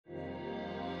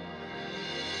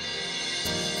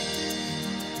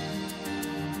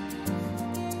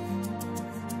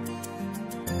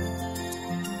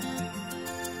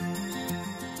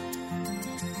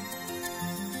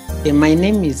My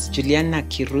name is Juliana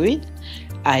Kirui.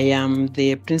 I am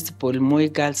the principal Moi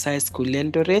Girls High School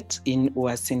Eldoret in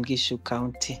Uasin Gishu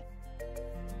County.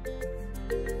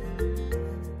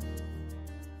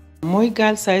 Moi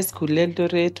Girls High School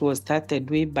Eldoret was started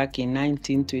way back in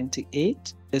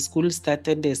 1928. The school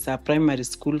started as a primary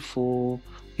school for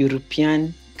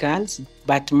European girls,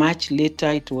 but much later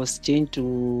it was changed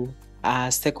to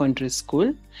a secondary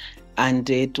school, and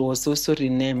it was also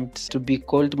renamed to be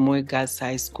called Moi Girls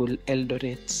High School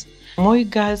Eldoret. Moi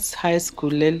Girls High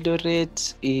School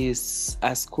Eldoret is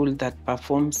a school that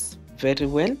performs very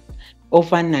well.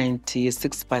 Over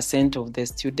 96% of the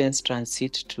students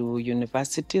transit to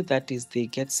university, that is, they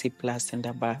get C+ and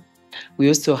above. We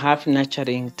also have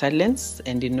nurturing talents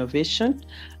and innovation,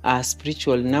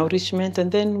 spiritual nourishment, and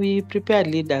then we prepare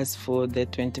leaders for the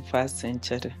 21st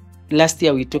century. Last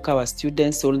year, we took our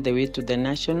students all the way to the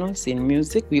nationals in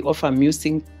music. We offer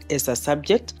music as a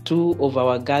subject. 2 of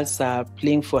our girls are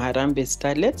playing for Harambee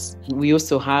Starlets. We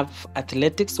also have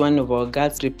athletics. One of our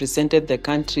girls represented the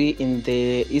country in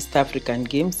the East African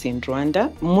Games in Rwanda.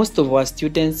 Most of our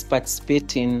students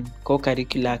participate in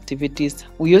co-curricular activities.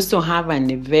 We also have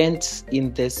an event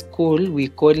in the school. We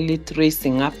call it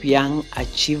Raising Up Young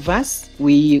Achievers.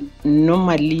 We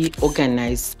normally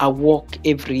organize a walk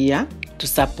every year to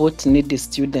support needy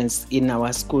students in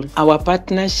our school. Our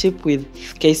partnership with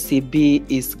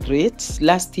KCB is great.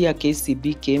 Last year,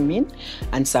 KCB came in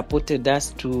and supported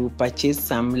us to purchase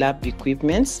some lab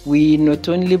equipments. We not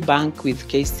only bank with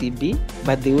KCB,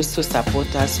 but they also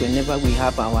support us whenever we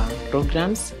have our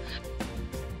programs.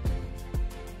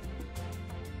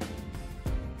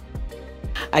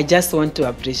 I just want to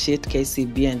appreciate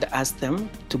KCB and ask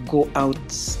them to go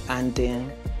out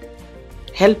and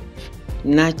help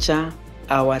nurture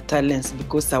our talents,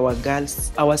 because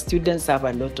our students have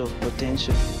a lot of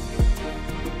potential.